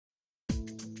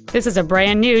This is a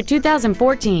brand new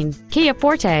 2014 Kia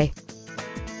Forte.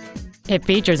 It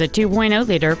features a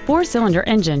 2.0-liter four-cylinder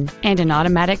engine and an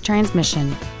automatic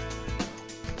transmission.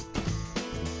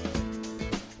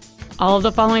 All of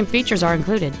the following features are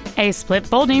included: a split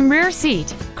folding rear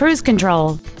seat, cruise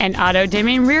control, an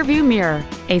auto-dimming rearview mirror,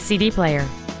 a CD player,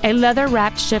 a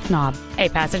leather-wrapped shift knob, a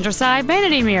passenger side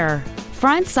vanity mirror,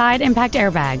 front side impact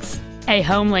airbags, a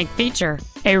home link feature,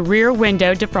 a rear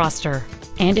window defroster,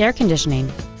 and air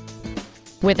conditioning.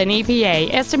 With an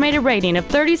EPA estimated rating of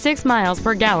 36 miles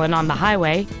per gallon on the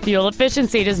highway, fuel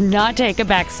efficiency does not take a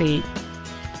backseat.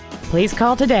 Please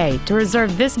call today to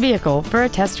reserve this vehicle for a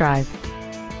test drive.